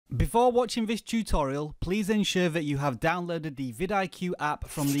Before watching this tutorial, please ensure that you have downloaded the vidIQ app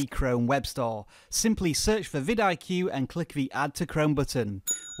from the Chrome Web Store. Simply search for vidIQ and click the Add to Chrome button.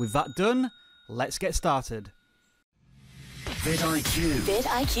 With that done, let's get started. vidIQ.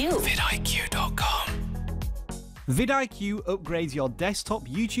 vidIQ. vidIQ.com. vidIQ upgrades your desktop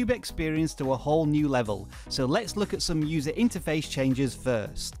YouTube experience to a whole new level, so let's look at some user interface changes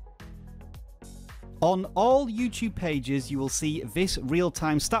first. On all YouTube pages, you will see this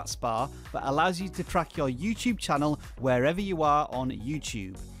real-time stats bar that allows you to track your YouTube channel wherever you are on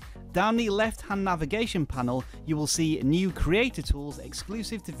YouTube. Down the left-hand navigation panel, you will see new creator tools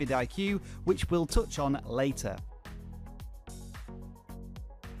exclusive to vidIQ, which we'll touch on later.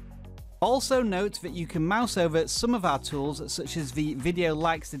 Also note that you can mouse over some of our tools, such as the video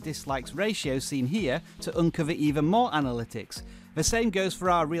likes to dislikes ratio seen here, to uncover even more analytics. The same goes for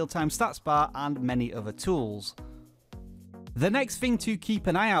our real-time stats bar and many other tools. The next thing to keep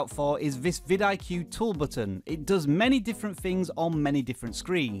an eye out for is this vidIQ tool button. It does many different things on many different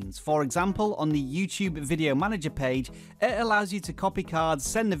screens. For example, on the YouTube Video Manager page, it allows you to copy cards,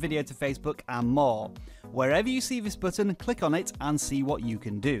 send the video to Facebook and more. Wherever you see this button, click on it and see what you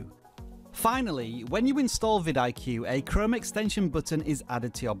can do. Finally, when you install vidIQ, a Chrome extension button is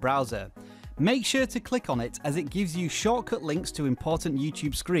added to your browser. Make sure to click on it as it gives you shortcut links to important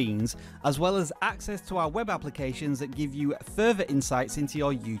YouTube screens, as well as access to our web applications that give you further insights into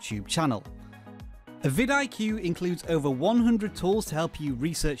your YouTube channel. vidIQ includes over 100 tools to help you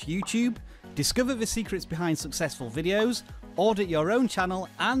research YouTube, discover the secrets behind successful videos, audit your own channel,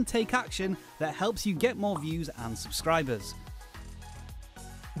 and take action that helps you get more views and subscribers.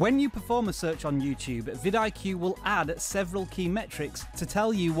 When you perform a search on YouTube, vidIQ will add several key metrics to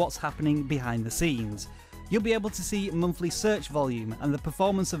tell you what's happening behind the scenes. You'll be able to see monthly search volume and the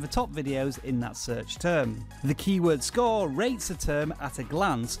performance of the top videos in that search term. The keyword score rates a term at a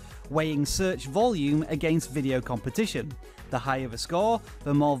glance, weighing search volume against video competition. The higher the score,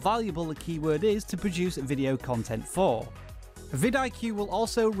 the more valuable the keyword is to produce video content for. vidIQ will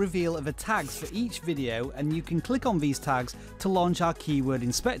also reveal the tags for each video, and you can click on these tags to launch our keyword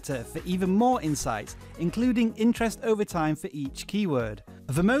inspector for even more insights, including interest over time for each keyword.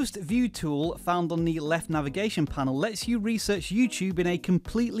 The most viewed tool found on the left navigation panel lets you research YouTube in a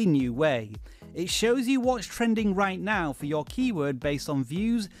completely new way. It shows you what's trending right now for your keyword based on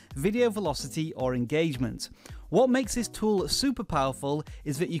views, video velocity or engagement. What makes this tool super powerful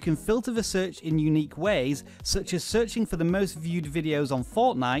is that you can filter the search in unique ways, such as searching for the most viewed videos on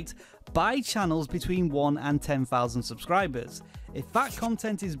Fortnite by channels between 1 and 10,000 subscribers. If that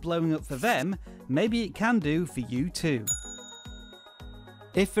content is blowing up for them, maybe it can do for you too.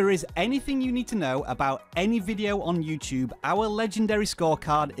 If there is anything you need to know about any video on YouTube, our legendary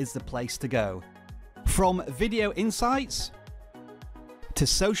scorecard is the place to go. From video insights to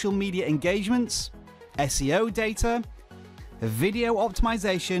social media engagements, SEO data, video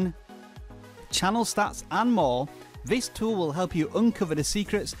optimization, channel stats and more, this tool will help you uncover the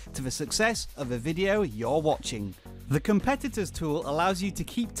secrets to the success of the video you're watching. The competitors tool allows you to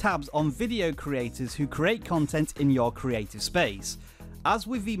keep tabs on video creators who create content in your creative space. As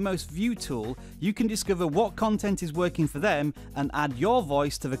with the most viewed tool, you can discover what content is working for them and add your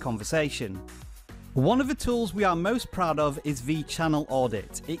voice to the conversation. One of the tools we are most proud of is the channel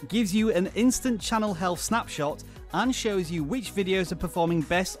audit. It gives you an instant channel health snapshot and shows you which videos are performing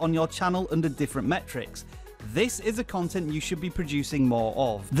best on your channel under different metrics. This is the content you should be producing more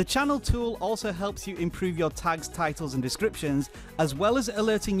of. The channel tool also helps you improve your tags, titles and descriptions, as well as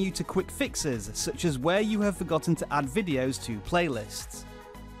alerting you to quick fixes, such as where you have forgotten to add videos to playlists.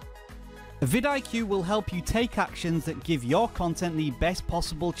 vidIQ will help you take actions that give your content the best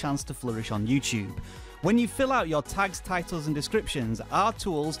possible chance to flourish on YouTube. When you fill out your tags, titles and descriptions, our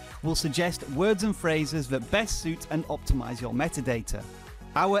tools will suggest words and phrases that best suit and optimize your metadata.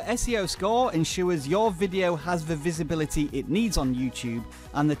 Our SEO score ensures your video has the visibility it needs on YouTube,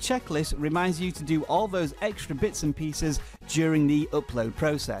 and the checklist reminds you to do all those extra bits and pieces during the upload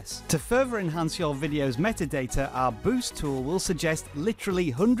process. To further enhance your video's metadata, our Boost tool will suggest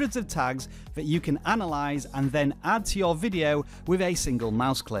literally hundreds of tags that you can analyze and then add to your video with a single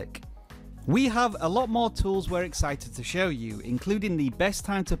mouse click. We have a lot more tools we're excited to show you, including the best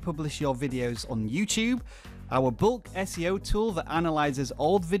time to publish your videos on YouTube, our bulk SEO tool that analyzes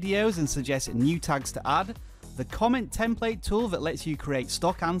old videos and suggests new tags to add, the comment template tool that lets you create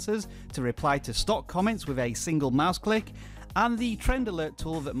stock answers to reply to stock comments with a single mouse click, and the trend alert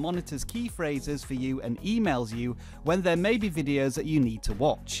tool that monitors key phrases for you and emails you when there may be videos that you need to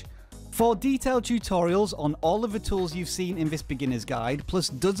watch. For detailed tutorials on all of the tools you've seen in this beginner's guide, plus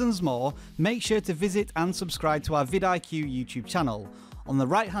dozens more, make sure to visit and subscribe to our vidIQ YouTube channel. On the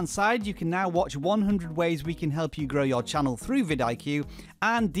right hand side, you can now watch 100 ways we can help you grow your channel through vidIQ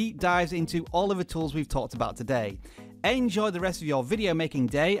and deep dives into all of the tools we've talked about today. Enjoy the rest of your video making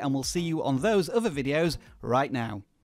day, and we'll see you on those other videos right now.